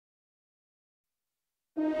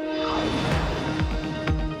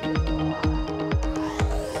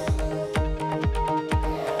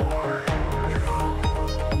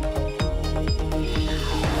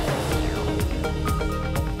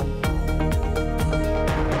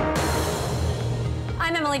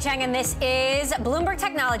Chang, and this is Bloomberg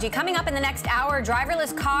Technology. Coming up in the next hour,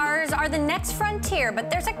 driverless cars are the next frontier, but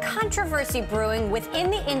there's a controversy brewing within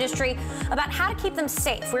the industry about how to keep them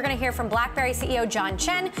safe. We're going to hear from BlackBerry CEO John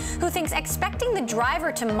Chen, who thinks expecting the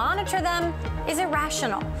driver to monitor them is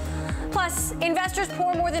irrational. Plus, investors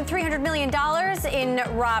pour more than $300 million in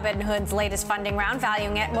Robinhood's latest funding round,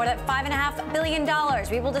 valuing it more than $5.5 billion.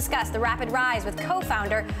 We will discuss the rapid rise with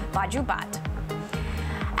co-founder Baju Bhatt.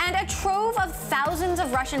 And a trove of thousands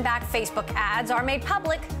of Russian-backed Facebook ads are made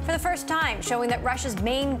public for the first time, showing that Russia's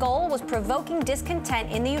main goal was provoking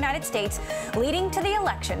discontent in the United States, leading to the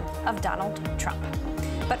election of Donald Trump.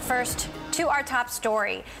 But first, to our top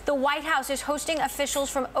story. The White House is hosting officials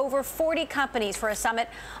from over 40 companies for a summit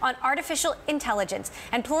on artificial intelligence.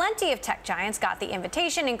 And plenty of tech giants got the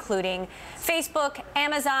invitation, including Facebook,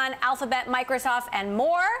 Amazon, Alphabet, Microsoft, and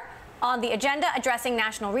more. On the agenda, addressing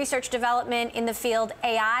national research development in the field,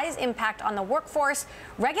 AI's impact on the workforce,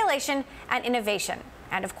 regulation, and innovation.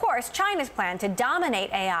 And of course, China's plan to dominate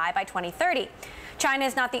AI by 2030. China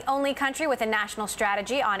is not the only country with a national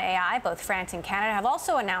strategy on AI. Both France and Canada have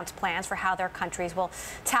also announced plans for how their countries will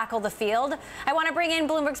tackle the field. I want to bring in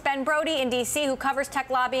Bloomberg's Ben Brody in D.C., who covers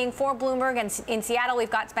tech lobbying for Bloomberg. And in Seattle,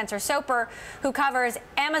 we've got Spencer Soper, who covers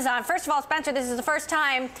Amazon. First of all, Spencer, this is the first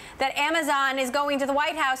time that Amazon is going to the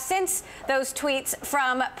White House since those tweets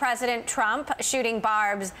from President Trump shooting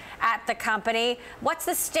barbs at the company. What's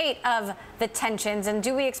the state of the tensions, and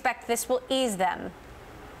do we expect this will ease them?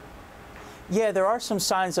 Yeah, there are some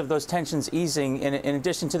signs of those tensions easing. In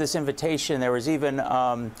addition to this invitation, there was even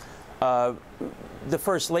the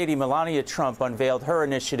First Lady, Melania Trump, unveiled her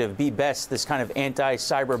initiative, Be Best, this kind of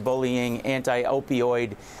anti-cyberbullying,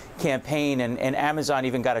 anti-opioid campaign, and Amazon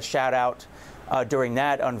even got a shout out during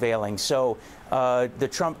that unveiling. So the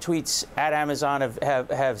Trump tweets at Amazon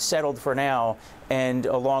have settled for now. And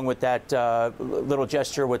along with that little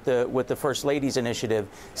gesture with the First Lady's initiative,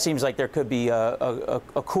 seems like there could be a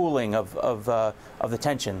cooling of the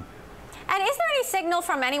tension. And is there any signal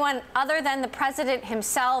from anyone other than the president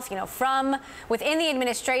himself, from within the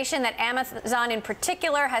administration, that Amazon in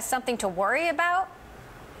particular has something to worry about?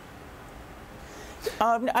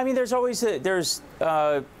 I mean, there's always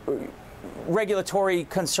regulatory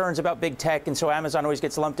concerns about big tech, and so Amazon always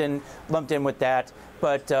gets lumped in with that.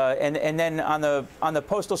 But and then on the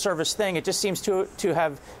Postal Service thing, it just seems to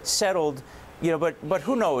have settled, But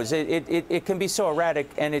who knows? It can be so erratic,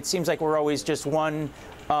 and it seems like we're always just one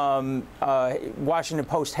Washington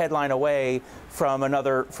Post headline away from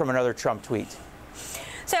another Trump tweet.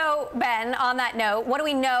 So Ben, on that note, what do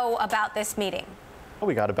we know about this meeting?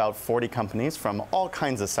 We got about 40 companies from all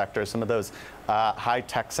kinds of sectors, some of those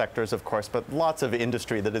high-tech sectors, of course, but lots of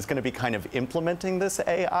industry that is going to be kind of implementing this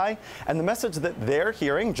AI. And the message that they're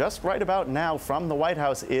hearing just right about now from the White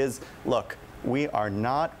House is, look, we are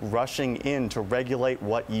not rushing in to regulate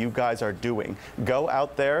what you guys are doing. Go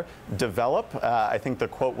out there, develop. I think the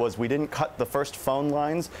quote was, we didn't cut the first phone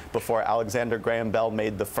lines before Alexander Graham Bell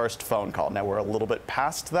made the first phone call. Now we're a little bit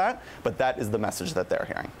past that, but that is the message that they're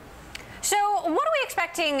hearing. So what are we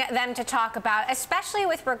expecting them to talk about, especially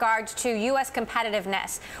with regards to U.S.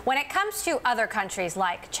 competitiveness when it comes to other countries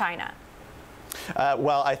like China?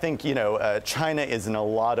 Well, I think, China is in a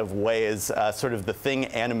lot of ways sort of the thing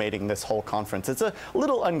animating this whole conference. It's a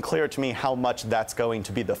little unclear to me how much that's going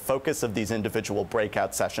to be the focus of these individual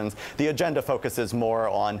breakout sessions. The agenda focuses more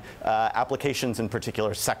on applications in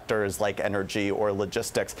particular sectors like energy or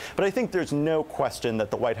logistics. But I think there's no question that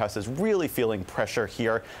the White House is really feeling pressure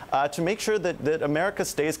here to make sure that America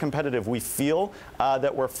stays competitive. We feel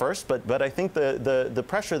that we're first, but I think the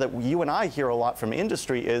pressure that you and I hear a lot from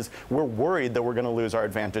industry is we're worried that we're going to lose our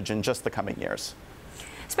advantage in just the coming years.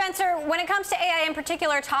 Spencer, when it comes to AI in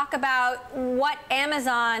particular, talk about what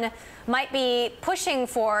Amazon might be pushing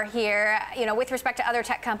for here, with respect to other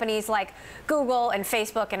tech companies like Google and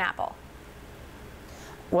Facebook and Apple.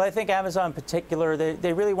 Well, I think Amazon in particular,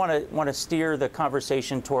 they really want to steer the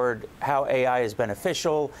conversation toward how AI is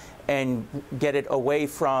beneficial and get it away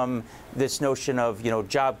from this notion of,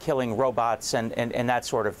 job-killing robots and that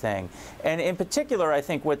sort of thing. And in particular, I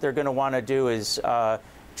think what they're going to want to do is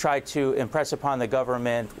try to impress upon the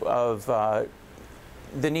government of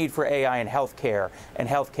the need for AI in healthcare and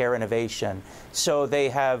healthcare innovation. So they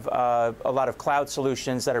have a lot of cloud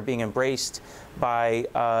solutions that are being embraced by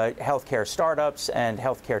healthcare startups and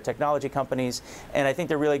healthcare technology companies, and I think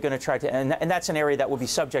they're really going to try to, and that's an area that will be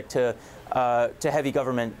subject to heavy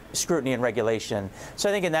government scrutiny and regulation. So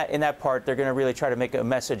I think in that part, they're going to really try to make a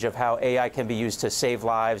message of how AI can be used to save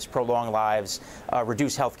lives, prolong lives,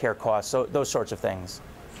 reduce healthcare costs, so those sorts of things.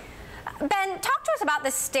 Ben, talk to us about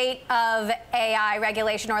the state of AI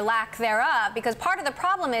regulation or lack thereof, because part of the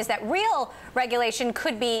problem is that real regulation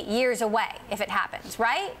could be years away if it happens,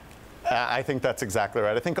 right? I think that's exactly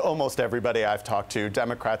right. I think almost everybody I've talked to,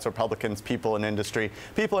 Democrats, Republicans, people in industry,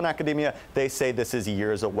 people in academia, they say this is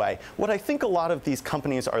years away. What I think a lot of these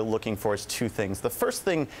companies are looking for is two things. The first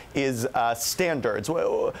thing is standards.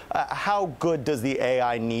 How good does the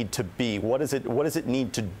AI need to be? What does it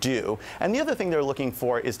need to do? And the other thing they're looking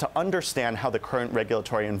for is to understand how the current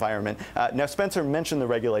regulatory environment. Now, Spencer mentioned the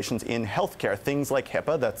regulations in healthcare, things like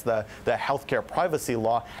HIPAA, that's the healthcare privacy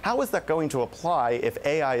law. How is that going to apply if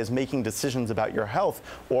AI is making decisions about your health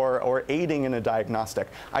or aiding in a diagnostic?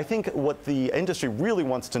 I think what the industry really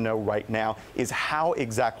wants to know right now is how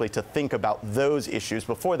exactly to think about those issues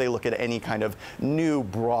before they look at any kind of new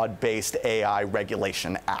broad-based AI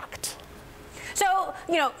regulation act. So,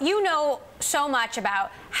 you know so much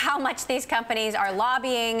about how much these companies are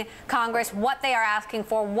lobbying Congress, what they are asking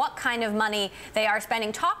for, what kind of money they are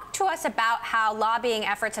spending. Talk to us about how lobbying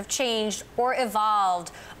efforts have changed or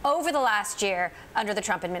evolved over the last year under the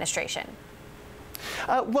Trump administration.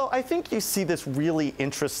 Well, I think you see this really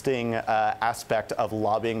interesting aspect of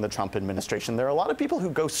lobbying the Trump administration. There are a lot of people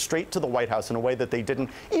who go straight to the White House in a way that they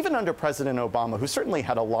didn't even under President Obama, who certainly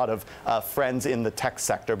had a lot of friends in the tech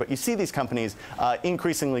sector. But you see these companies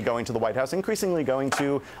increasingly going to the White House, increasingly going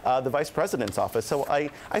to the vice president's office. So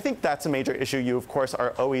I think that's a major issue. You, of course,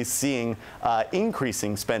 are always seeing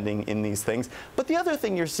increasing spending in these things. But the other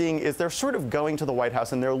thing you're seeing is they're sort of going to the White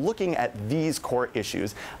House and they're looking at these core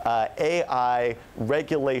issues. AI,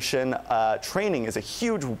 regulation, training is a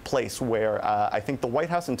huge place where I think the White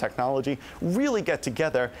House and technology really get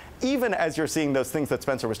together, even as you're seeing those things that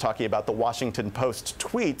Spencer was talking about, the Washington Post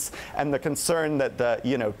tweets and the concern that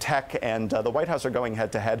the tech and the White House are going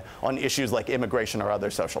head-to-head on issues like immigration or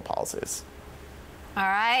other social policies. All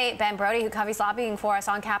right, Ben Brody, who covers lobbying for us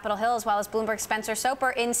on Capitol Hill, as well as Bloomberg's Spencer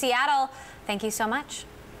Soper in Seattle. Thank you so much.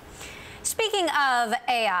 Speaking of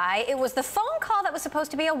AI, it was the phone call that was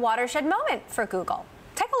supposed to be a watershed moment for Google.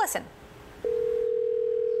 Take a listen.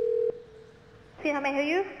 See, how may I help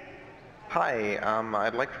you? Hi,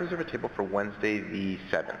 I'd like to reserve a table for Wednesday the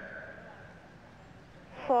 7th.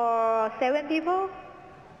 For 7 people?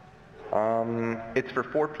 It's for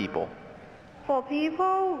 4 people. 4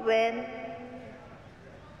 people? When?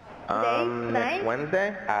 Next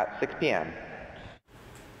Wednesday at 6 p.m.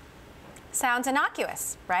 Sounds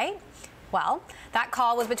innocuous, right? Well, that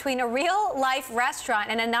call was between a real-life restaurant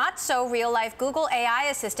and a not-so-real-life Google AI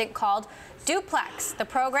assistant called Duplex, the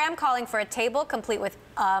program calling for a table complete with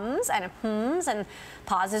ums and hms and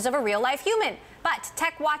pauses of a real-life human. But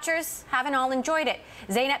tech watchers haven't all enjoyed it.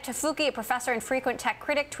 Zeynep Tafouki, a professor and frequent tech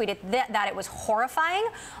critic, tweeted that it was horrifying.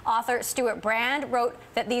 Author Stuart Brand wrote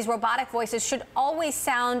that these robotic voices should always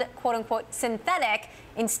sound, quote-unquote, synthetic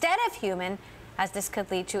instead of human, as this could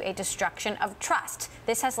lead to a destruction of trust.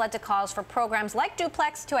 This has led to calls for programs like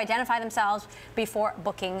Duplex to identify themselves before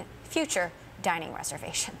booking future dining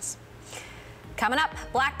reservations. Coming up,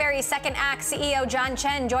 BlackBerry's second act CEO John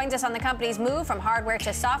Chen joins us on the company's move from hardware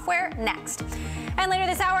to software next. And later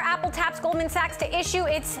this hour, Apple taps Goldman Sachs to issue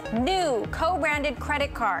its new co-branded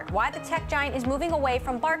credit card. Why the tech giant is moving away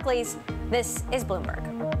from Barclays. This is Bloomberg.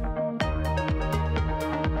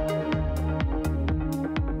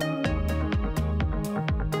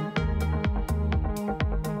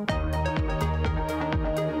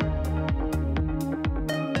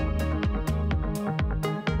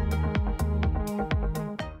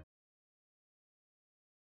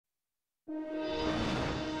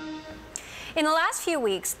 In the last few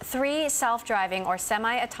weeks, 3 self-driving or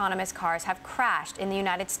semi-autonomous cars have crashed in the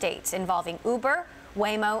United States involving Uber,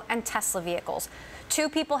 Waymo, and Tesla vehicles. 2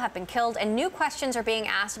 people have been killed, and new questions are being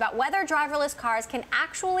asked about whether driverless cars can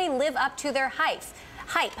actually live up to their hype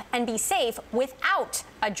and be safe without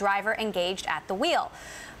a driver engaged at the wheel.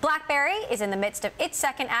 BlackBerry is in the midst of its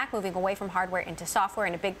second act, moving away from hardware into software,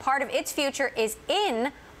 and a big part of its future is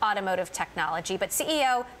in automotive technology. But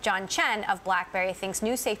CEO John Chen of BlackBerry thinks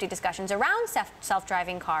new safety discussions around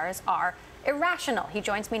self-driving cars are irrational. He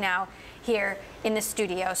joins me now here in the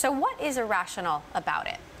studio. So what is irrational about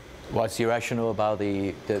it? What's irrational about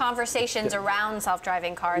the conversations around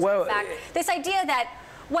self-driving cars? Well, in fact, this idea that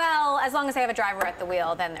well, as long as they have a driver at the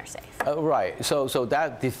wheel, then they're safe. Right. So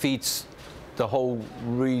that defeats the whole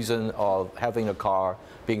reason of having a car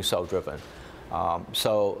being self-driven.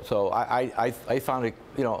 So I found it,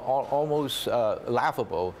 almost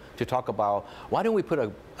laughable to talk about why don't we put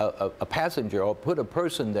a passenger or put a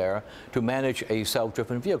person there to manage a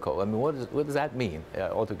self-driven vehicle? I mean, what does that mean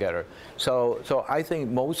altogether? So I think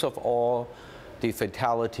most of all the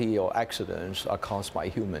fatality or accidents are caused by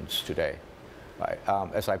humans today. Right?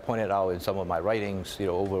 As I pointed out in some of my writings,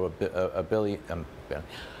 over a billion.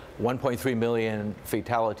 1.3 million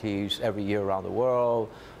fatalities every year around the world,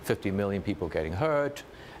 50 million people getting hurt,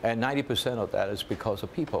 and 90% of that is because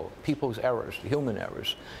of people's errors, human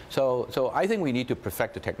errors. So I think we need to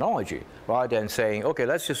perfect the technology rather than saying, okay,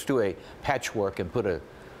 let's just do a patchwork and put a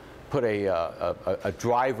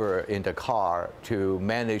driver in the car to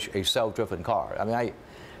manage a self-driven car. I mean,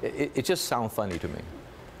 it just sounds funny to me.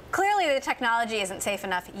 Clearly, the technology isn't safe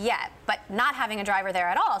enough yet, but not having a driver there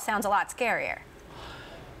at all sounds a lot scarier.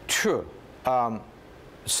 True.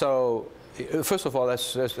 So first of all,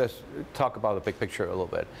 let's talk about the big picture a little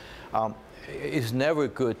bit. It's never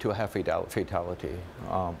good to have fatality,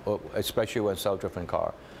 especially when self-driven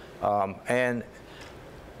car.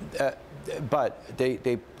 But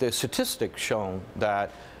the statistics shown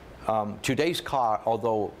that today's car,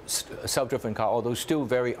 although self-driven car, although still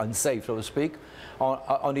very unsafe, so to speak,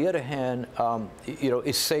 on the other hand,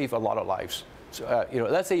 it saves a lot of lives. So,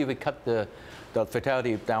 let's say if we cut the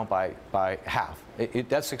fatality down by half.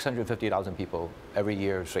 That's 650,000 people every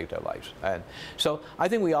year save their lives. And so I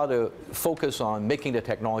think we ought to focus on making the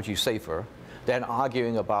technology safer than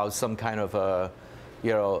arguing about some kind of a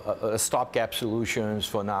stopgap solutions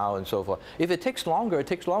for now and so forth. If it takes longer, it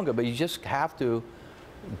takes longer, but you just have to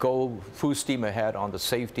go full steam ahead on the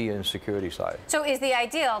safety and security side. So is the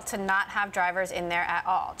ideal to not have drivers in there at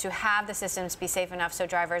all, to have the systems be safe enough so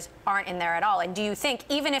drivers aren't in there at all? And do you think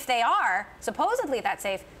even if they are supposedly that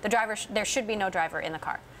safe, there should be no driver in the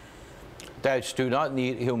car? That do not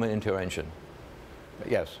need human intervention.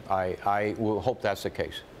 Yes, I will hope that's the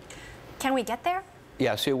case. Can we get there?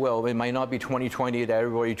 Yes, it will. It might not be 2020 that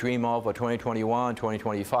everybody dream of, or 2021,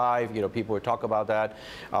 2025. People will talk about that.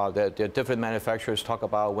 The different manufacturers talk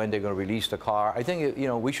about when they're going to release the car. I think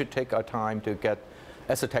we should take our time to get,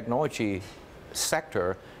 as a technology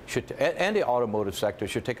sector, and the automotive sector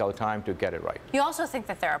should take our time to get it right. You also think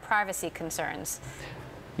that there are privacy concerns.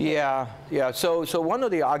 Yeah. So one of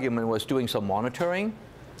the arguments was doing some monitoring.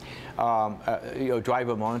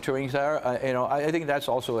 Driver monitoring there. I think that's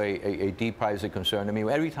also a deep privacy concern. I mean,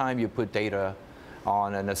 every time you put data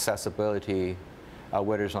on an accessibility,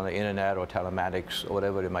 whether it's on the internet or telematics or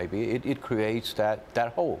whatever it might be, it creates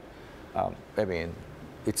that hole. I mean,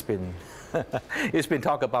 it's been it's been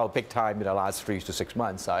talked about big time in the last 3 to 6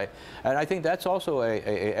 months. And I think that's also a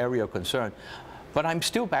area of concern. But I'm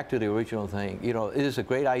still back to the original thing. It is a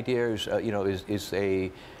great idea. Is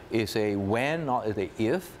a when, not a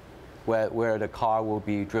if. Where the car will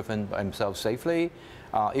be driven by himself safely.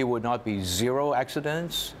 It would not be zero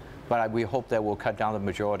accidents, but we hope that will cut down the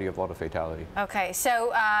majority of auto fatality. Okay,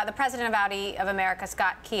 so the president of Audi of America,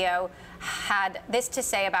 Scott Keogh, had this to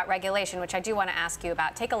say about regulation, which I do want to ask you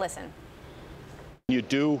about. Take a listen. You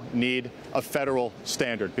do need a federal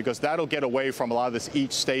standard because that'll get away from a lot of this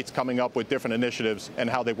each state's coming up with different initiatives and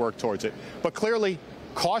how they work towards it. But clearly,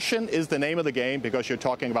 caution is the name of the game because you're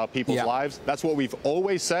talking about people's lives. That's what we've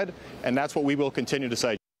always said, and that's what we will continue to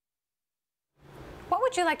say. What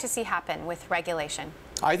would you like to see happen with regulation?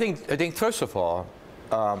 I think first of all,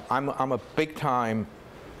 I'm a big time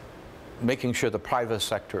making sure the private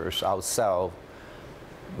sectors ourselves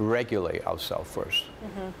regulate ourselves first.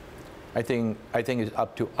 Mm-hmm. I think it's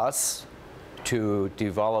up to us to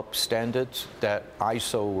develop standards that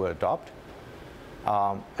ISO will adopt.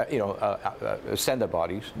 Standard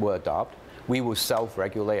bodies will adopt. We will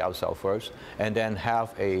self-regulate ourselves first, and then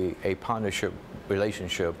have a partnership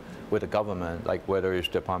relationship with the government, like whether it's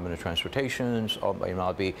Department of Transportation or it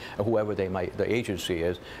might be whoever the agency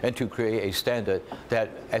is, and to create a standard that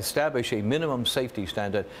establish a minimum safety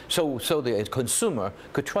standard, so the consumer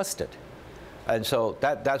could trust it. And so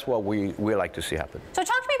that's what we like to see happen. So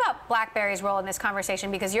talk to me about BlackBerry's role in this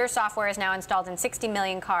conversation, because your software is now installed in 60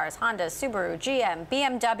 million cars, Honda, Subaru, GM,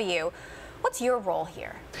 BMW. What's your role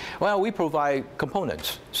here? Well, we provide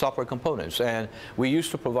components, software components, and we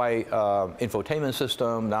used to provide infotainment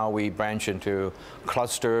system. Now we branch into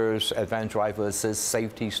clusters, advanced driver assist,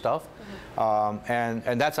 safety stuff,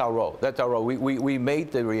 and that's our role. That's our role. We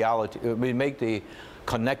make the reality. We make the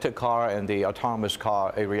connected car and the autonomous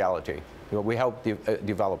car a reality. We help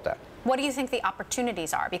develop that. What do you think the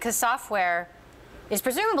opportunities are? Because software is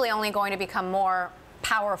presumably only going to become more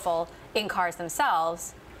powerful in cars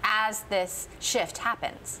themselves as this shift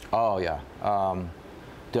happens. Oh, yeah.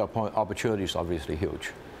 The opportunity is obviously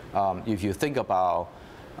huge. If you think about,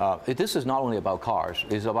 this is not only about cars,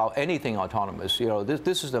 it's about anything autonomous. You know,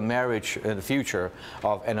 this is the marriage in the future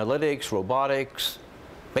of analytics, robotics,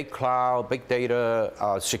 big cloud, big data,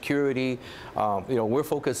 security. You know, we're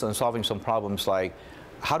focused on solving some problems like,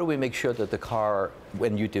 how do we make sure that the car,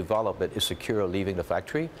 when you develop it, is secure leaving the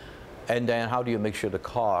factory? And then how do you make sure the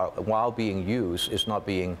car, while being used, is not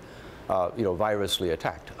being you know, virually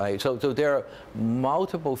attacked? Right? So there are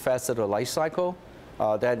multiple facets of the life cycle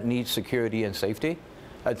that need security and safety.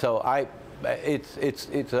 And so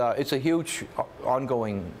it's a huge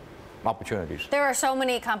ongoing opportunities. There are so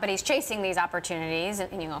many companies chasing these opportunities,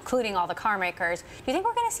 you know, including all the car makers. Do you think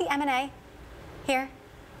we're going to see M&A here?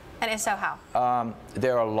 And if so, how?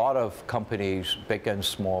 There are a lot of companies, big and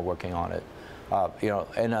small, working on it. You know,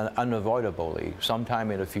 and unavoidably,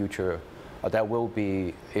 sometime in the future, there will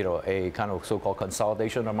be, you know, a kind of so-called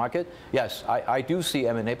consolidation of the market. Yes, I do see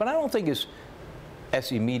M&A, but I don't think it's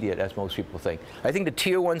as immediate as most people think. I think the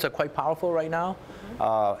tier ones are quite powerful right now,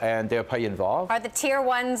 and they're pretty involved. Are the tier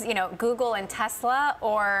ones, you know, Google and Tesla,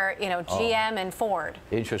 or, you know, GM and Ford?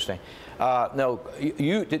 Interesting. No,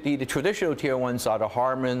 the traditional tier ones are the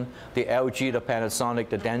Harman, the LG, the Panasonic,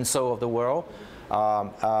 the Denso of the world. By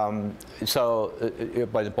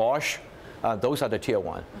the Bosch, those are the tier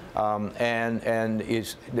one. And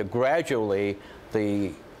is gradually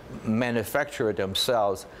the manufacturer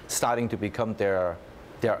themselves starting to become their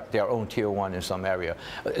own tier one in some area.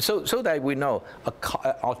 So that we know, an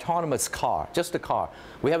autonomous car, just a car.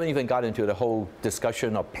 We haven't even got into the whole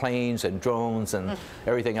discussion of planes and drones and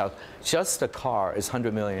everything else. Just a car is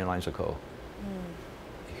 100 million lines of code.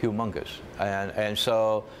 Humongous. And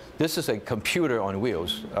so this is a computer on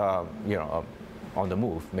wheels, you know, on the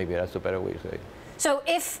move. Maybe that's a better way to say it. So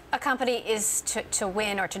if a company is to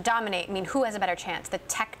win or to dominate, I mean, who has a better chance, the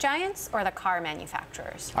tech giants or the car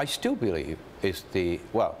manufacturers? I still believe it's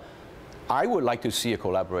well, I would like to see a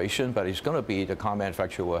collaboration, but it's going to be the car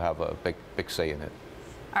manufacturer will have a big say in it.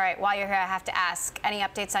 All right, while you're here, I have to ask, any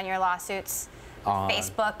updates on your lawsuits?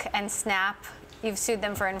 Facebook and Snap, you've sued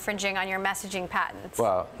them for infringing on your messaging patents.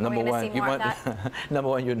 Well, number one,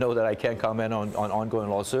 you know that I can't comment on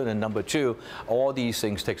ongoing lawsuit, and number two, all these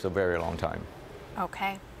things takes a very long time.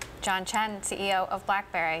 Okay. John Chen, CEO of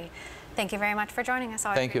BlackBerry, thank you very much for joining us.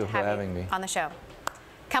 Thank you for having me on the show.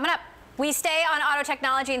 Coming up, we stay on auto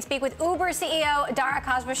technology and speak with Uber CEO Dara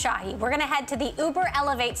Khosrowshahi. We're going to head to the Uber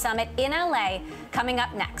Elevate Summit in LA coming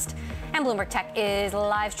up next. And Bloomberg Tech is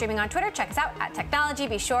live streaming on Twitter. Check us out at Technology.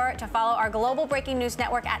 Be sure to follow our global breaking news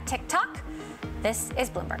network at TikTok. This is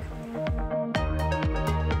Bloomberg.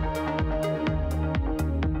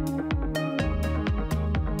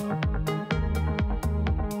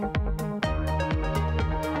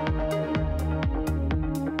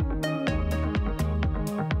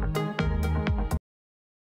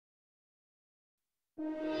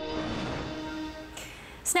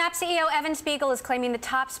 Snap CEO Evan Spiegel is claiming the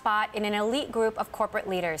top spot in an elite group of corporate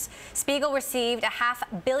leaders. Spiegel received a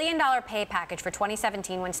 $500 million pay package for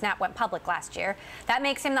 2017 when Snap went public last year. That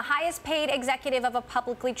makes him the highest paid executive of a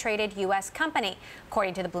publicly traded U.S. company,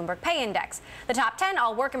 according to the Bloomberg Pay Index. The top 10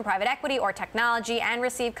 all work in private equity or technology and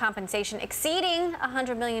receive compensation exceeding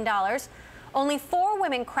 $100 million. Only 4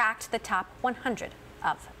 women cracked the top 100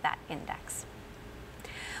 of that index.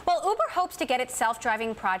 Well, Uber hopes to get its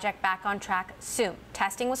self-driving project back on track soon.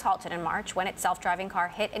 Testing was halted in March when its self-driving car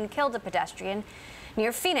hit and killed a pedestrian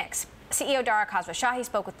near Phoenix. CEO Dara Khosrowshahi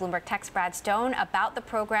spoke with Bloomberg Tech's Brad Stone about the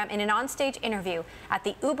program in an onstage interview at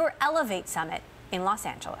the Uber Elevate Summit in Los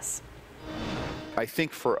Angeles. I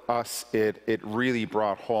think for us, it really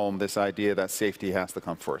brought home this idea that safety has to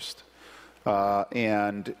come first.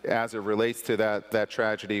 And as it relates to that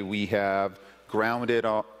tragedy, we have grounded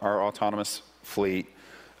our autonomous fleet.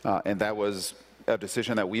 And that was a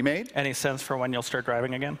decision that we made. Any sense for when you'll start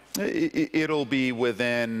driving again? It'll be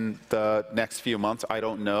within the next few months. I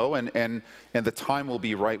don't know. And the time will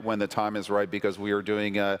be right when the time is right, because we are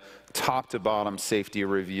doing a top-to-bottom safety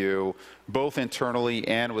review, both internally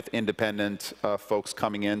and with independent folks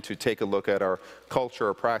coming in to take a look at our culture,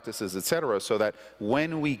 our practices, et cetera, so that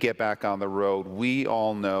when we get back on the road, we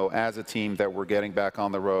all know as a team that we're getting back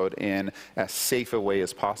on the road in as safe a way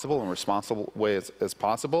as possible and responsible way as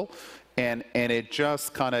possible. And it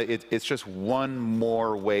just kind of, it's just one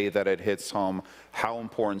more way that it hits home how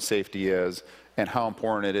important safety is and how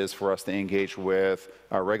important it is for us to engage with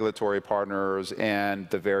our regulatory partners and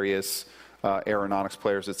the various aeronautics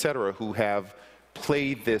players, et cetera, who have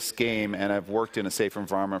played this game and have worked in a safe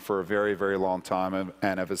environment for a very, very long time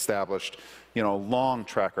and have established, a long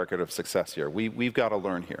track record of success here. We've got to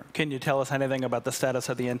learn here. Can you tell us anything about the status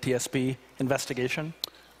of the NTSB investigation?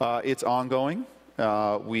 It's ongoing.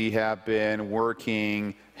 We have been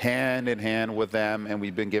working hand in hand with them, and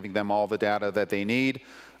we've been giving them all the data that they need.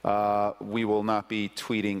 We will not be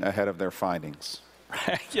tweeting ahead of their findings.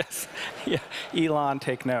 Yes. Yeah. Elon,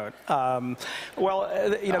 take note. I don't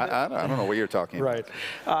know what you're talking about.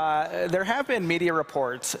 Right. There have been media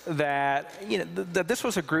reports that that this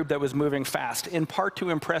was a group that was moving fast, in part to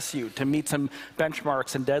impress you, to meet some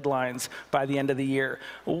benchmarks and deadlines by the end of the year.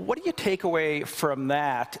 What do you take away from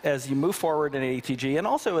that as you move forward in ATG, and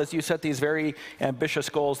also as you set these very ambitious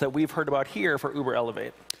goals that we've heard about here for Uber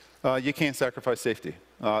Elevate? You can't sacrifice safety.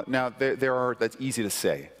 Now, that's easy to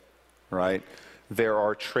say, right? There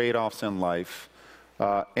are trade-offs in life,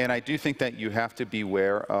 and I do think that you have to be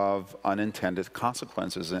aware of unintended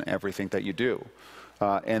consequences in everything that you do.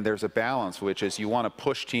 And there's a balance, which is you want to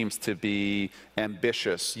push teams to be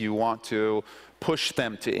ambitious. You want to push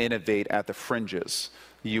them to innovate at the fringes.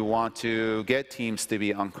 You want to get teams to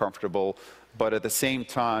be uncomfortable, but at the same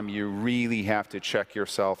time, you really have to check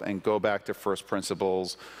yourself and go back to first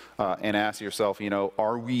principles and ask yourself,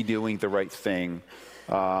 are we doing the right thing?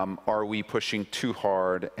 Are we pushing too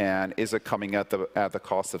hard, and is it coming at the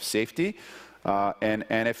cost of safety?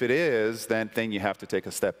 And if it is, then you have to take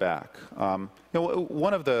a step back.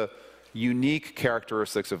 One of the unique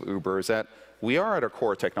characteristics of Uber is that we are at our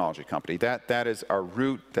core technology company. That is our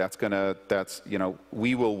root.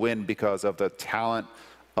 We will win because of the talent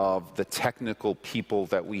of the technical people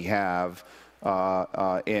that we have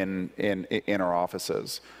in our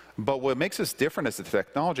offices. But what makes us different as a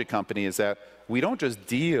technology company is that we don't just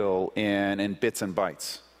deal in bits and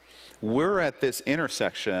bytes. We're at this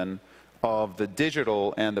intersection of the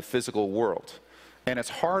digital and the physical world. And it's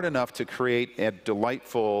hard enough to create a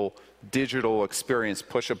delightful digital experience,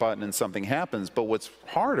 push a button and something happens. But what's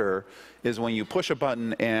harder is when you push a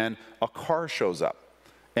button and a car shows up.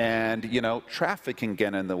 And, traffic can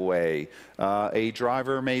get in the way. A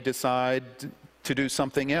driver may decide to do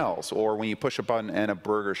something else, or when you push a button and a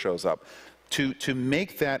burger shows up. To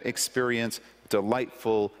make that experience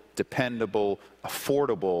delightful, dependable,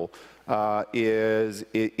 affordable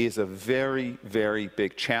is a very, very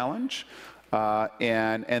big challenge.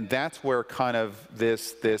 And that's where kind of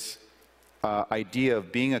this idea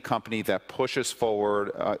of being a company that pushes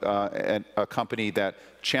forward, and a company that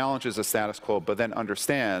challenges the status quo, but then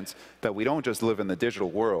understands that we don't just live in the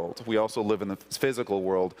digital world, we also live in the physical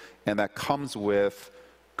world, and that comes with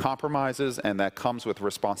compromises, and that comes with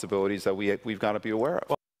responsibilities that we've got to be aware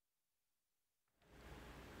of.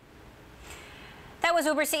 That was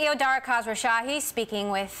Uber CEO Dara Khosrowshahi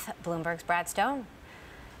speaking with Bloomberg's Brad Stone.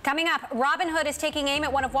 Coming up, Robinhood is taking aim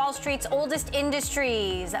at one of Wall Street's oldest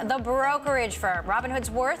industries, the brokerage firm. Robinhood's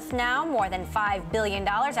worth now more than $5 billion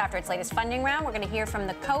after its latest funding round. We're going to hear from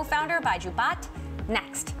the co-founder, Baiju Bhatt,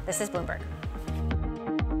 next. This is Bloomberg.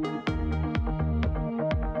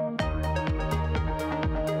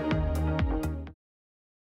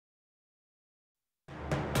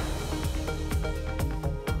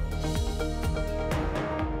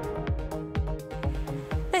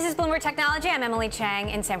 This is Bloomberg Technology. I'm Emily Chang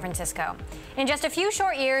in San Francisco. In just a few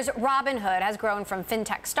short years, Robinhood has grown from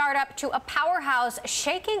fintech startup to a powerhouse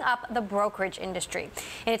shaking up the brokerage industry.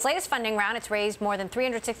 In its latest funding round, it's raised more than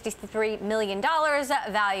 $363 million,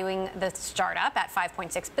 valuing the startup at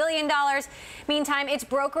 $5.6 billion. Meantime, its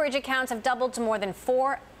brokerage accounts have doubled to more than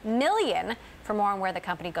 4 million. For more on where the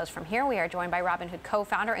company goes from here, we are joined by Robinhood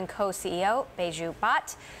co-founder and co-CEO Baiju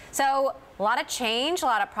Bhatt. So a lot of change, a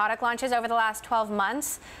lot of product launches over the last 12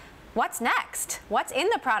 months. What's next? What's in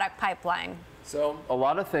the product pipeline? So a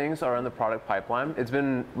lot of things are in the product pipeline. It's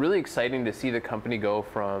been really exciting to see the company go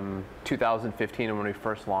from 2015 when we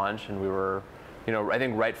first launched, and we were, I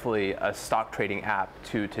think rightfully a stock trading app,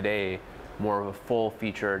 to today more of a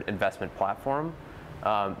full-featured investment platform.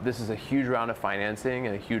 This is a huge round of financing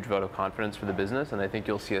and a huge vote of confidence for the business, and I think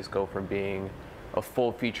you'll see us go from being a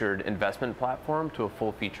full-featured investment platform to a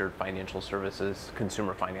full-featured financial services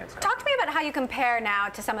consumer finance company. Talk to me about how you compare now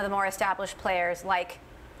to some of the more established players like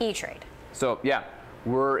E-Trade. So yeah,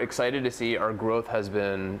 we're excited to see our growth has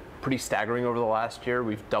been pretty staggering over the last year.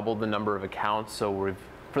 We've doubled the number of accounts, so we've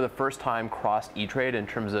for the first time crossed E-Trade in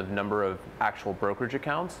terms of number of actual brokerage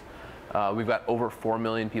accounts. We've got over 4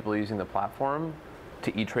 million people using the platform.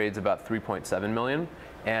 To E-Trade's about 3.7 million.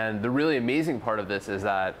 And the really amazing part of this is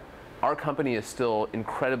that our company is still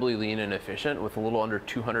incredibly lean and efficient with a little under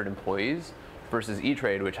 200 employees versus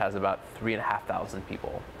E-Trade, which has about 3,500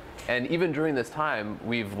 people. And even during this time,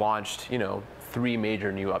 we've launched, 3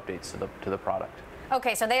 major new updates to the product.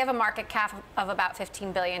 Okay, so they have a market cap of about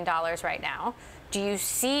 $15 billion right now. Do you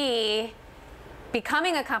see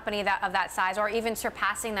becoming a company of that size, or even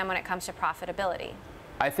surpassing them when it comes to profitability?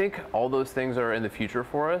 I think all those things are in the future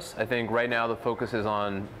for us. I think right now the focus is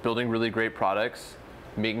on building really great products,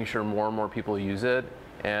 making sure more and more people use it,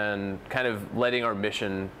 and kind of letting our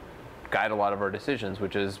mission guide a lot of our decisions,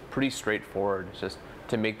 which is pretty straightforward. It's just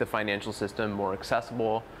to make the financial system more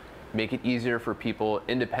accessible, make it easier for people,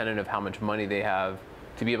 independent of how much money they have,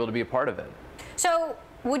 to be able to be a part of it. So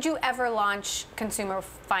would you ever launch consumer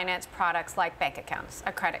finance products like bank accounts,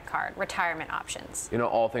 a credit card, retirement options? You know,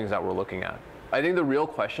 all things that we're looking at. I think the real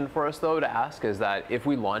question for us, though, to ask is that if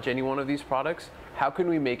we launch any one of these products, how can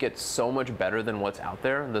we make it so much better than what's out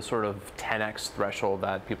there, the sort of 10x threshold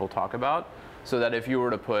that people talk about, so that if you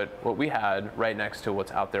were to put what we had right next to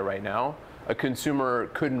what's out there right now, a consumer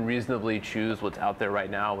couldn't reasonably choose what's out there right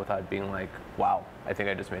now without being like, wow, I think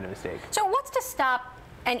I just made a mistake. So what's to stop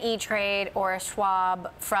an E-Trade or a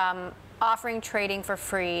Schwab from offering trading for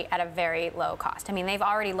free at a very low cost? I mean, they've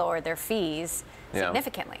already lowered their fees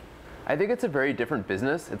significantly. I think it's a very different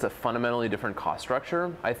business. It's a fundamentally different cost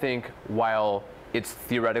structure. I think while it's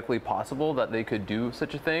theoretically possible that they could do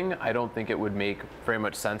such a thing, I don't think it would make very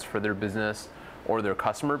much sense for their business or their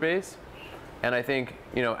customer base. And I think,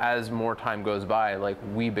 you know, as more time goes by, like,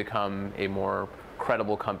 we become a more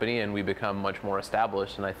credible company and we become much more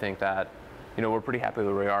established. And I think that, you know, we're pretty happy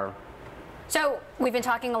where we are. So we've been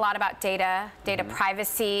talking a lot about data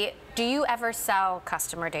privacy. Do you ever sell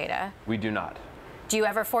customer data? We do not. Do you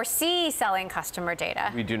ever foresee selling customer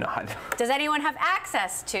data? We do not. Does anyone have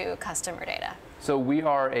access to customer data? So we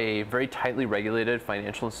are a very tightly regulated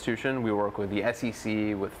financial institution. We work with the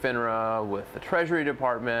SEC, with FINRA, with the Treasury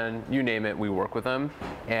Department, you name it, we work with them.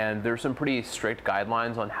 And there's some pretty strict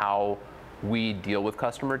guidelines on how we deal with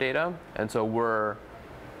customer data. And so we're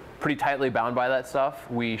pretty tightly bound by that stuff.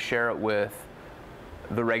 We share it with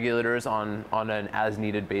the regulators on an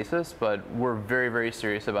as-needed basis, but we're very, very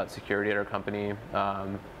serious about security at our company.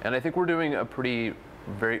 And I think we're doing a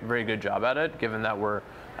very, very good job at it, given that we're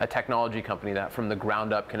a technology company that from the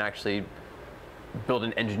ground up can actually build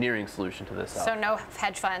an engineering solution to this. So no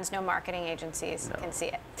hedge funds, no marketing agencies can see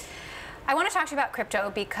it. I want to talk to you about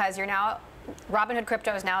crypto because Robinhood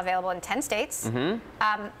Crypto is now available in 10 states.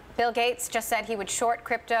 Bill Gates just said he would short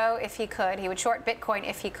crypto if he could. He would short Bitcoin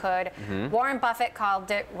if he could. Warren Buffett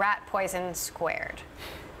called it rat poison squared.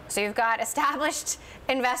 So you've got established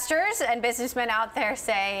investors and businessmen out there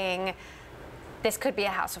saying this could be a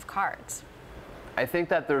house of cards. I think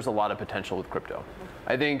that there's a lot of potential with crypto.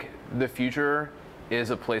 I think the future is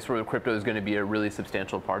a place where crypto is going to be a really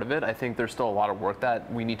substantial part of it. I think there's still a lot of work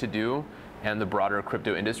that we need to do and the broader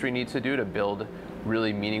crypto industry needs to do to build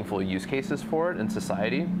really meaningful use cases for it in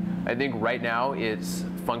society. I think right now it's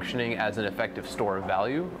functioning as an effective store of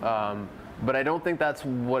value, but I don't think that's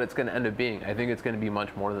what it's going to end up being. I think it's going to be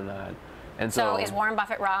much more than that. And so is Warren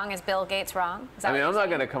Buffett wrong? Is Bill Gates wrong? I mean, I'm not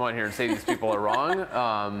going to come on here and say these people are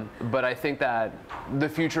wrong, but I think that the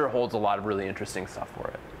future holds a lot of really interesting stuff for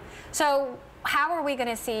it. So how are we going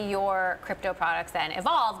to see your crypto products then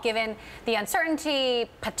evolve, given the uncertainty,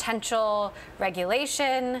 potential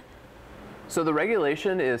regulation? So the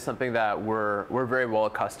regulation is something that we're very well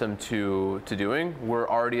accustomed to doing. We're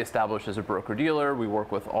already established as a broker-dealer. We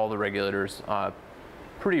work with all the regulators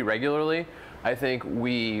pretty regularly. I think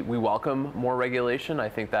we welcome more regulation. I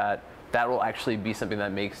think that will actually be something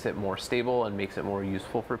that makes it more stable and makes it more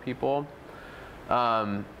useful for people.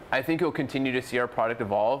 I think you'll continue to see our product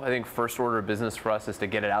evolve. I think first order of business for us is to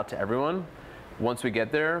get it out to everyone. Once we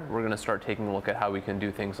get there, we're going to start taking a look at how we can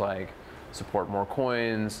do things like support more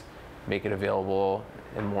coins, make it available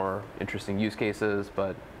in more interesting use cases,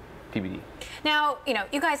 but TBD. Now,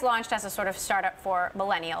 you guys launched as a sort of startup for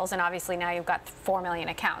millennials, and obviously now you've got 4 million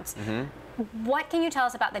accounts. What can you tell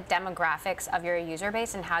us about the demographics of your user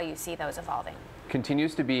base and how you see those evolving?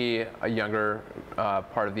 Continues to be a younger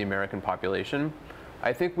part of the American population.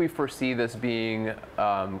 I think we foresee this being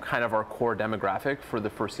kind of our core demographic for the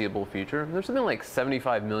foreseeable future. There's something like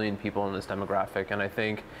 75 million people in this demographic, and I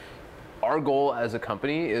think our goal as a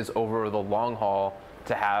company is over the long haul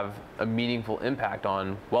to have a meaningful impact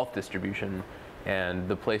on wealth distribution, and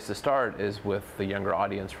the place to start is with the younger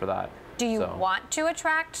audience for that. Do you want to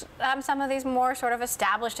attract some of these more sort of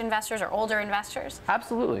established investors or older investors?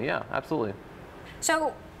 Absolutely, yeah, absolutely.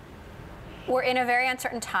 So we're in a very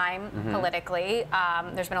uncertain time politically.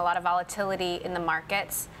 There's been a lot of volatility in the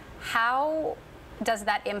markets. How does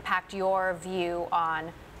that impact your view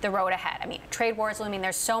on the road ahead? I mean, trade wars looming,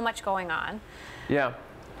 there's so much going on. Yeah.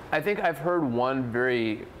 I think I've heard one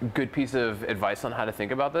very good piece of advice on how to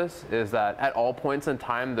think about this is that at all points in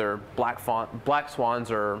time, their black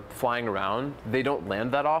swans are flying around. They don't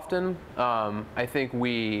land that often. I think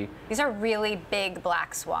These are really big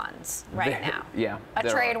black swans now. Yeah. A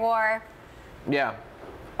trade war. Yeah.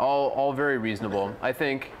 All very reasonable. I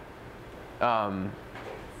think we're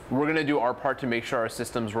going to do our part to make sure our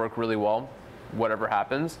systems work really well, whatever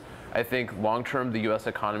happens. I think long-term, the U.S.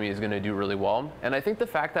 economy is going to do really well. And I think the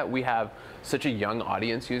fact that we have such a young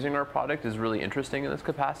audience using our product is really interesting in this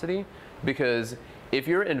capacity, because if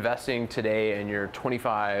you're investing today and you're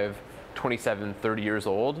 25, 27, 30 years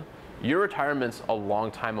old, your retirement's a long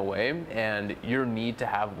time away, and your need to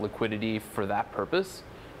have liquidity for that purpose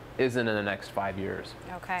isn't in the next 5 years.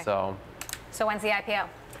 Okay. So when's the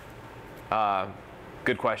IPO?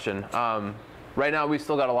 Good question. Right now, we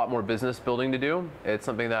still got a lot more business building to do. It's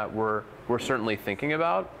something that we're certainly thinking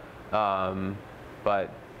about, but we'll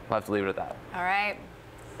have to leave it at that. All right.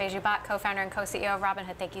 Baiju Bhatt, co-founder and co-CEO of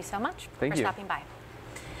Robinhood, thank you so much for stopping by.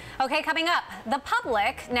 Okay, coming up, the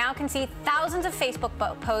public now can see thousands of Facebook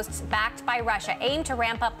posts backed by Russia aimed to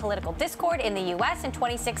ramp up political discord in the U.S. in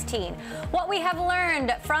 2016. What we have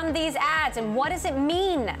learned from these ads and what does it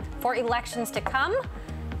mean for elections to come?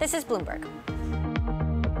 This is Bloomberg.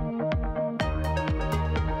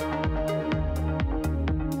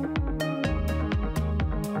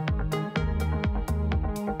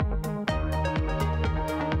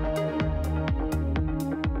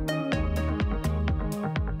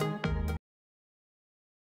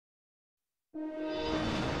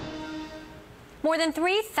 More than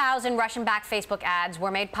 3,000 Russian-backed Facebook ads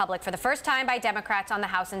were made public for the first time by Democrats on the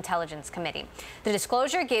House Intelligence Committee. The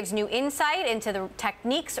disclosure gives new insight into the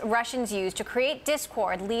techniques Russians used to create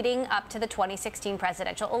discord leading up to the 2016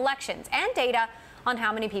 presidential elections and data on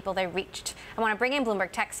how many people they reached. I want to bring in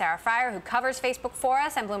Bloomberg Tech Sarah Fryer, who covers Facebook for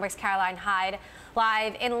us, and Bloomberg's Caroline Hyde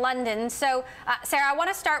live in London. So, Sarah, I want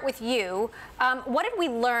to start with you. What did we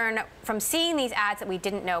learn from seeing these ads that we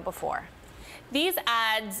didn't know before? These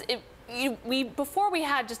ads, before we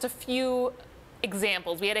had just a few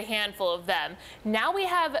examples. We had a handful of them. Now we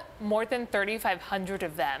have more than 3,500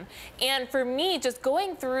 of them. And for me, just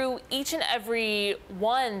going through each and every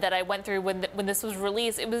one that I went through when this was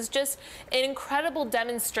released, it was just an incredible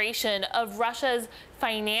demonstration of Russia's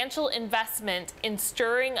financial investment in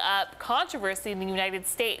stirring up controversy in the United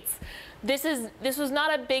States. This was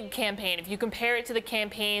not a big campaign. If you compare it to the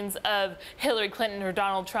campaigns of Hillary Clinton or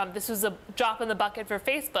Donald Trump, this was a drop in the bucket for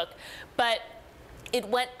Facebook. But it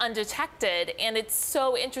went undetected, and it's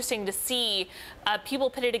so interesting to see people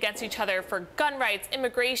pitted against each other for gun rights,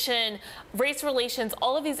 immigration, race relations,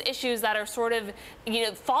 all of these issues that are sort of,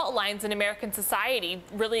 fault lines in American society,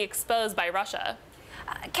 really exposed by Russia.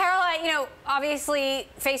 Caroline, obviously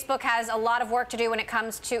Facebook has a lot of work to do when it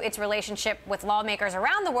comes to its relationship with lawmakers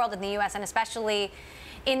around the world, in the U.S. and especially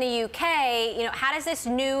in the UK. How does this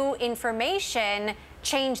new information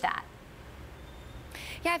change that?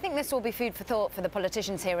 Yeah, I think this will be food for thought for the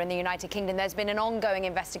politicians here in the United Kingdom. There's been an ongoing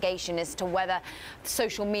investigation as to whether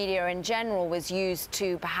social media in general was used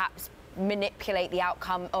to perhaps manipulate the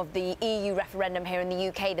outcome of the EU referendum here in the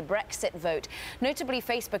UK, the Brexit vote. Notably,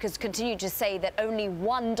 Facebook has continued to say that only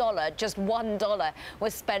 $1, just $1,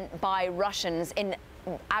 was spent by Russians in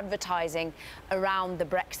advertising around the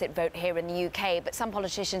Brexit vote here in the UK. But some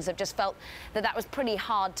politicians have just felt that that was pretty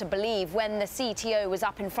hard to believe. When the CTO was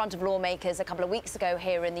up in front of lawmakers a couple of weeks ago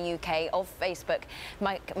here in the UK of Facebook,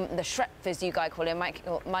 the Schrepfer, as you guys call him, Mike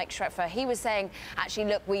Schrepfer, he was saying, actually,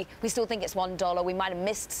 look, we still think it's $1. We might have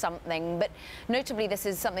missed something. But notably, this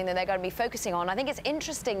is something that they're going to be focusing on. I think it's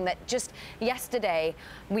interesting that just yesterday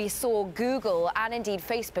we saw Google and indeed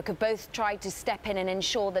Facebook have both tried to step in and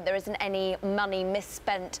ensure that there isn't any money misspent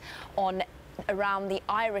on around the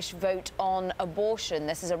Irish vote on abortion.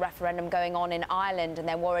 This is a referendum going on in Ireland, and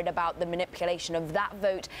they're worried about the manipulation of that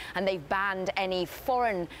vote, and they've banned any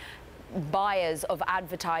foreign buyers of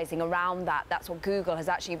advertising around that. That's what Google has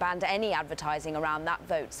actually banned, any advertising around that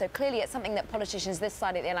vote. So clearly it's something that politicians this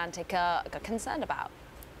side of the Atlantic are concerned about.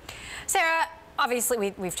 Sarah,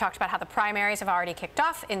 obviously we've talked about how the primaries have already kicked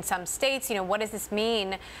off in some states. What does this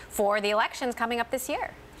mean for the elections coming up this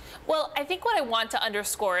year? Well, I think what I want to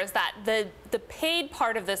underscore is that the paid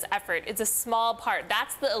part of this effort is a small part.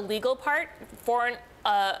 That's the illegal part. Foreign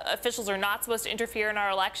officials are not supposed to interfere in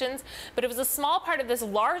our elections, but it was a small part of this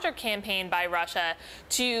larger campaign by Russia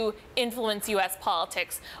to influence U.S.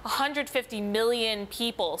 politics. 150 million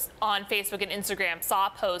people on Facebook and Instagram saw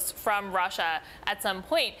posts from Russia at some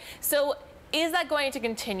point. So Is that going to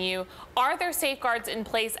continue? Are there safeguards in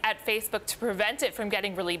place at Facebook to prevent it from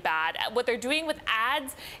getting really bad? What they're doing with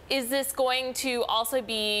ads, is this going to also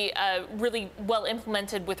be really well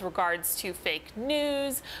implemented with regards to fake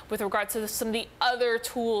news, with regards to some of the other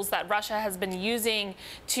tools that Russia has been using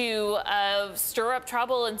to stir up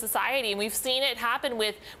trouble in society? And we've seen it happen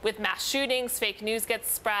with mass shootings. Fake news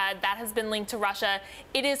gets spread. That has been linked to Russia.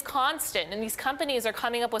 It is constant, and these companies are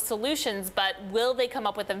coming up with solutions, but will they come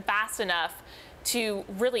up with them fast enough to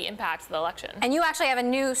really impact the election? And you actually have a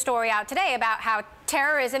new story out today about how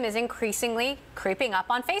terrorism is increasingly creeping up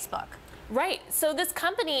on Facebook. Right. So this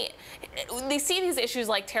company, they see these issues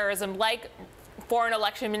like terrorism, like foreign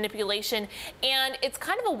election manipulation, and it's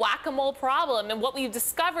kind of a whack-a-mole problem. And what we've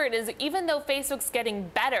discovered is even though Facebook's getting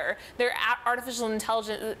better, their artificial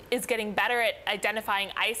intelligence is getting better at identifying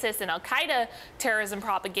ISIS and Al-Qaeda terrorism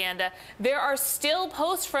propaganda, there are still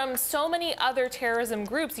posts from so many other terrorism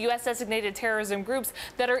groups, US-designated terrorism groups,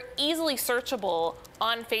 that are easily searchable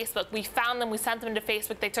on Facebook. We found them, we sent them to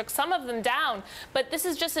Facebook, they took some of them down, but this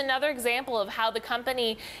is just another example of how the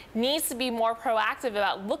company needs to be more proactive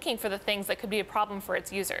about looking for the things that could be a problem for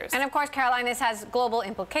its users. And of course, Caroline, this has global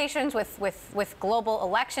implications with global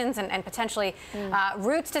elections and potentially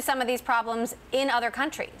roots to some of these problems in other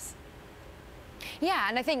countries. Yeah,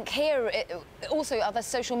 and I think here also other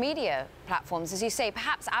social media platforms, as you say,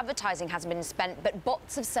 perhaps advertising hasn't been spent, but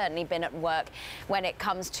bots have certainly been at work when it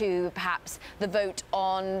comes to perhaps the vote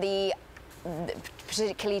on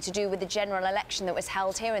particularly to do with the general election that was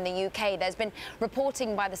held here in the UK. There's been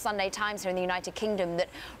reporting by the Sunday Times here in the United Kingdom that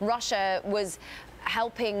Russia was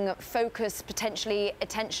helping focus potentially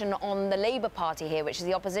attention on the Labour Party here, which is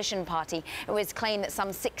the opposition party. It was claimed that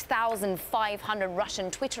some 6,500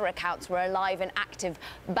 Russian Twitter accounts were alive and active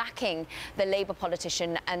backing the Labour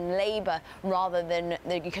politician and Labour rather than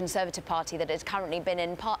the Conservative Party that has currently been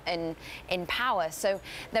in power. So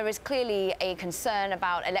there is clearly a concern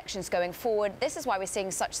about elections going forward. This is why we're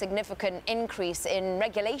seeing such significant increase in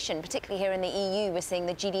regulation, particularly here in the EU. We're seeing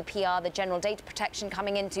the GDPR, the General Data Protection,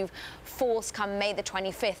 coming into force come May the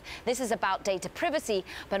 25th. This is about data privacy,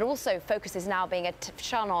 but also focus is now being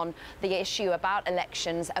shone on the issue about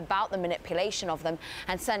elections, about the manipulation of them,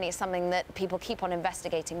 and certainly it's something that people keep on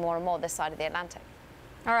investigating more and more this side of the Atlantic.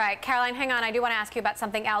 All right, Caroline, hang on. I do want to ask you about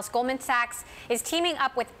something else. Goldman Sachs is teaming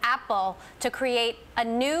up with Apple to create a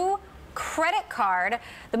new credit card.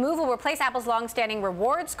 The move will replace Apple's longstanding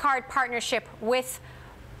rewards card partnership with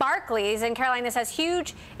Barclays. And Caroline, this has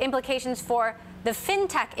huge implications for the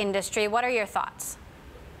fintech industry. What are your thoughts?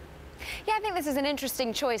 Yeah, I think this is an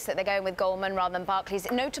interesting choice that they're going with Goldman rather than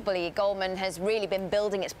Barclays. Notably, Goldman has really been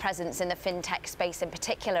building its presence in the fintech space in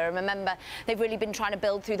particular. And remember, they've really been trying to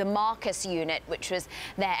build through the Marcus unit, which was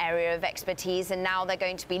their area of expertise. And now they're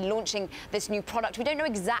going to be launching this new product. We don't know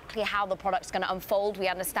exactly how the product's going to unfold. We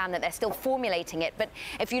understand that they're still formulating it. But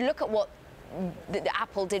if you look at what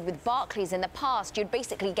Apple did with Barclays in the past, you'd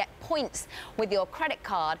basically get points with your credit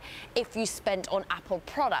card if you spent on Apple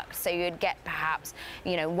products. So you'd get perhaps,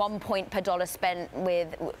 1 point per dollar spent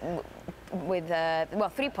with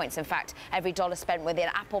 3 points, in fact, every dollar spent with an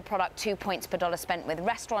Apple product, 2 points per dollar spent with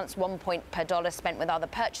restaurants, 1 point per dollar spent with other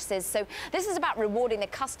purchases. So this is about rewarding the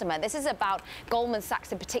customer. This is about Goldman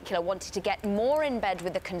Sachs in particular wanting to get more in bed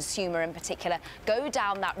with the consumer in particular, go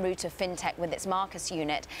down that route of fintech with its Marcus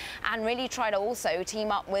unit, and really try to also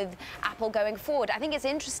team up with Apple going forward. I think it's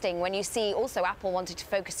interesting when you see also Apple wanting to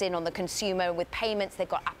focus in on the consumer with payments. They've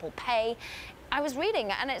got Apple Pay. I was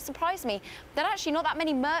reading, and it surprised me, that actually not that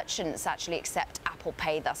many merchants actually accept Apple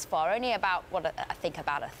Pay thus far. Only about, I think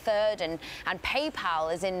about a third, and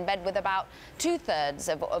PayPal is in bed with about 2/3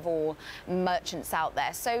 of all merchants out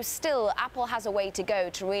there. So still, Apple has a way to go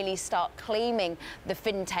to really start claiming the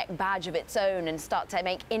fintech badge of its own and start to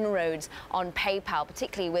make inroads on PayPal,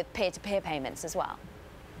 particularly with peer-to-peer payments as well.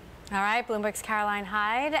 All right, Bloomberg's Caroline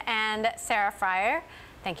Hyde and Sarah Fryer,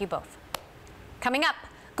 thank you both. Coming up,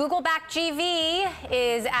 Google-backed GV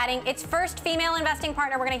is adding its first female investing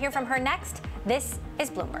partner. We're going to hear from her next. This is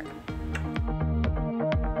Bloomberg.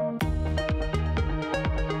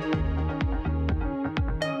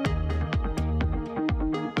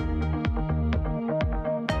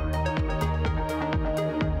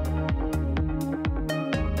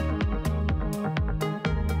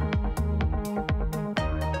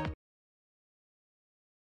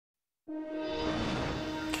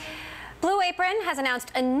 Blue Apron has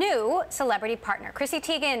announced a new celebrity partner. Chrissy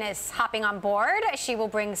Teigen is hopping on board. She will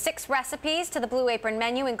bring 6 recipes to the Blue Apron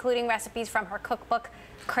menu, including recipes from her cookbook,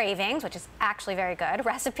 Cravings, which is actually very good.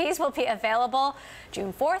 Recipes will be available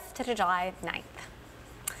June 4th to July 9th.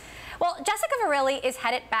 Well, Jessica Verrilli is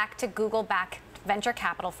headed back to Google-backed venture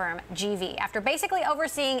capital firm GV. After basically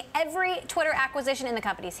overseeing every Twitter acquisition in the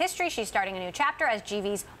company's history, she's starting a new chapter as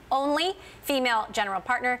GV's only female general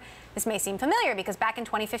partner. This may seem familiar because back in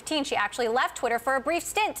 2015, she actually left Twitter for a brief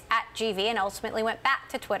stint at GV and ultimately went back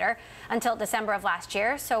to Twitter until December of last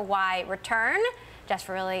year. So why return? Jess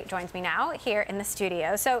Verrilli joins me now here in the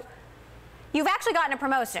studio. So you've actually gotten a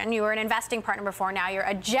promotion. You were an investing partner before. Now you're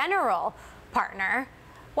a general partner.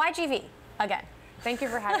 Why GV again? Thank you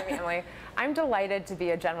for having me, Emily. I'm delighted to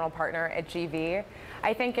be a general partner at GV.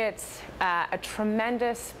 I think it's a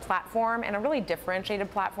tremendous platform and a really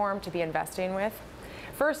differentiated platform to be investing with.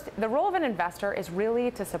 First, the role of an investor is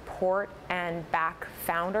really to support and back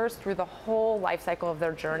founders through the whole life cycle of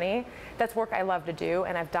their journey. That's work I love to do,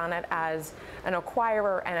 and I've done it as an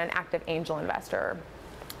acquirer and an active angel investor.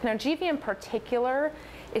 Now, GV in particular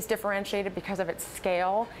is differentiated because of its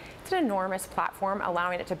scale. It's an enormous platform,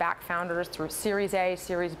 allowing it to back founders through Series A,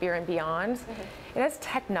 Series B, and beyond. It has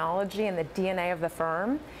technology and the DNA of the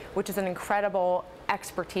firm, which is an incredible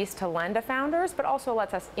expertise to lend to founders, but also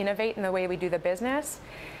lets us innovate in the way we do the business.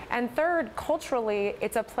 And third, culturally,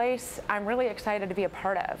 it's a place I'm really excited to be a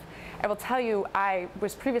part of. I will tell you, I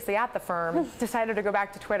was previously at the firm, decided to go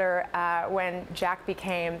back to Twitter when Jack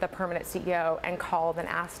became the permanent CEO and called and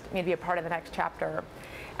asked me to be a part of the next chapter.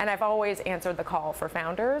 And I've always answered the call for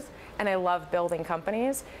founders, and I love building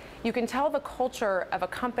companies. You can tell the culture of a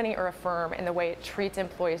company or a firm in the way it treats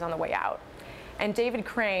employees on the way out. And David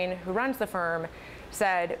Crane, who runs the firm,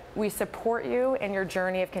 said, "We support you in your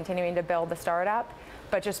journey of continuing to build the startup,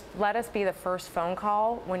 but just let us be the first phone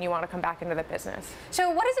call when you want to come back into the business." So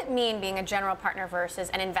what does it mean being a general partner versus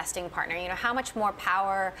an investing partner? You know, how much more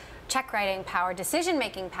power, check writing power,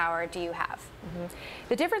 decision-making power do you have?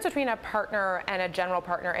 The difference between a partner and a general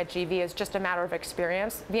partner at GV is just a matter of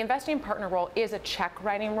experience. The investing partner role is a check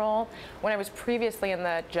writing role. When I was previously in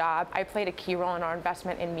the job, I played a key role in our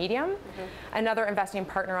investment in Medium. Another investing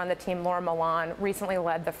partner on the team, Laura Milan, recently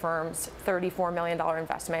led the firm's $34 million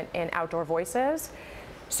investment in Outdoor Voices.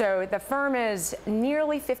 So the firm is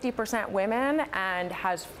nearly 50% women and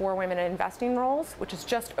has 4 women in investing roles, which is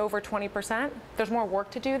just over 20%. There's more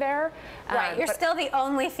work to do there. Right, you're still the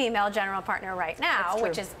only female general partner right now,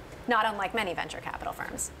 which is not unlike many venture capital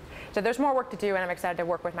firms. So there's more work to do, and I'm excited to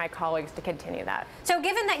work with my colleagues to continue that. So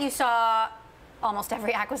given that you saw almost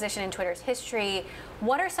every acquisition in Twitter's history,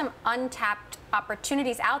 what are some untapped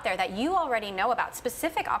opportunities out there that you already know about,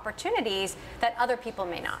 specific opportunities that other people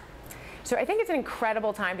may not? So I think it's an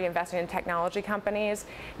incredible time to be investing in technology companies.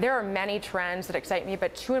 There are many trends that excite me,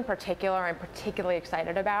 but 2 in particular I'm particularly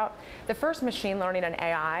excited about. The first, machine learning and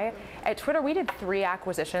AI. At Twitter, we did 3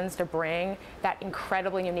 acquisitions to bring that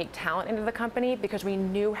incredibly unique talent into the company because we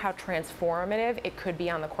knew how transformative it could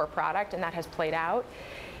be on the core product, and that has played out.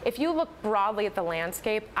 If you look broadly at the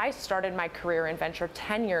landscape, I started my career in venture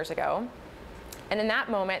 10 years ago. And in that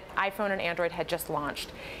moment, iPhone and Android had just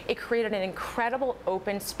launched. It created an incredible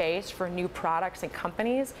open space for new products and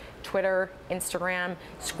companies, Twitter, Instagram,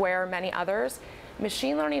 Square, many others.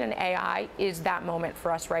 Machine learning and AI is that moment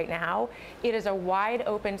for us right now. It is a wide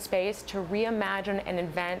open space to reimagine and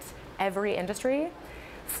invent every industry.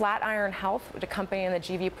 Flatiron Health, which is a company in the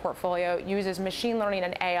GV portfolio, uses machine learning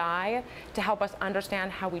and AI to help us understand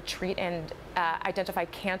how we treat and identify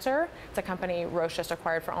cancer. It's a company Roche just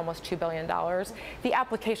acquired for almost $2 billion. The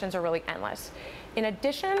applications are really endless. In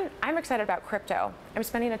addition, I'm excited about crypto. I'm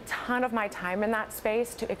spending a ton of my time in that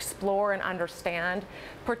space to explore and understand,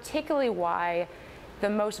 particularly why the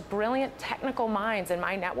most brilliant technical minds in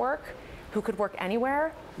my network who could work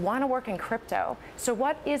anywhere want to work in crypto. So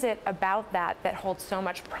what is it about that that holds so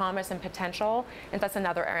much promise and potential? And that's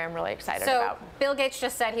another area I'm really excited about. So Bill Gates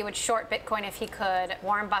just said he would short Bitcoin if he could.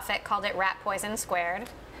 Warren Buffett called it rat poison squared.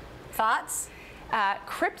 Thoughts?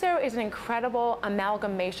 Crypto is an incredible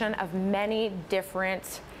amalgamation of many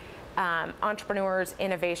different entrepreneurs,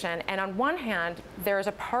 innovation, and on one hand, there's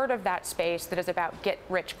a part of that space that is about get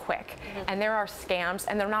rich quick, and there are scams,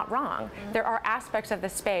 and they're not wrong. There are aspects of the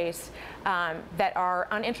space that are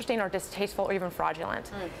uninteresting or distasteful or even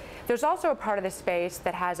fraudulent. There's also a part of the space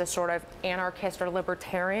that has a sort of anarchist or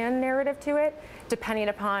libertarian narrative to it, depending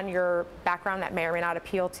upon your background that may or may not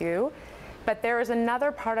appeal to you. But there is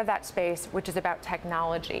another part of that space which is about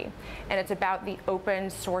technology, and it's about the open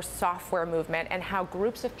source software movement and how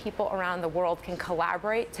groups of people around the world can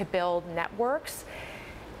collaborate to build networks.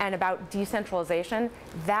 and about decentralization,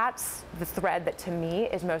 that's the thread that to me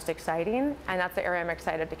is most exciting, and that's the area I'm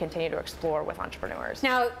excited to continue to explore with entrepreneurs.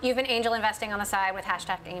 Now, you've been angel investing on the side with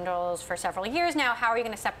 #Angels for several years now. How are you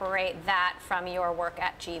going to separate that from your work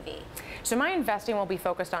at GV? So my investing will be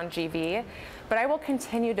focused on GV, but I will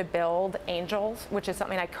continue to build Angels, which is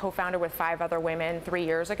something I co-founded with 5 other women 3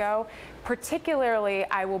 years ago. Particularly,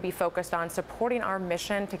 I will be focused on supporting our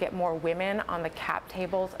mission to get more women on the cap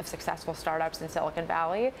tables of successful startups in Silicon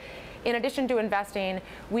Valley. In addition to investing,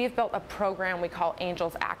 we've built a program we call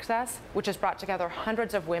Angels Access, which has brought together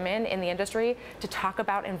hundreds of women in the industry to talk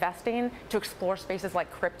about investing, to explore spaces like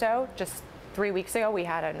crypto. Just 3 weeks ago, we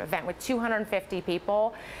had an event with 250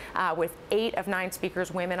 people, with 8 of 9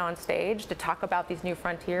 speakers women on stage to talk about these new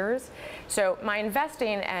frontiers. So my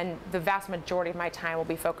investing and the vast majority of my time will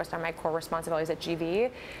be focused on my core responsibilities at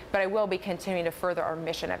GV, but I will be continuing to further our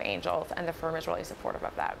mission of Angels, and the firm is really supportive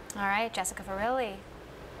of that. All right, Jessica Verrilli,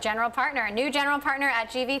 general partner, new general partner at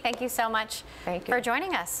GV. Thank you so much for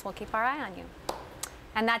joining us. We'll keep our eye on you.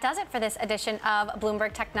 And that does it for this edition of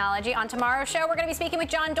Bloomberg Technology. On tomorrow's show, we're going to be speaking with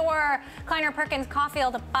John Doerr, Kleiner Perkins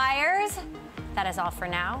Caulfield buyers. That is all for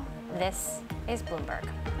now. This is Bloomberg.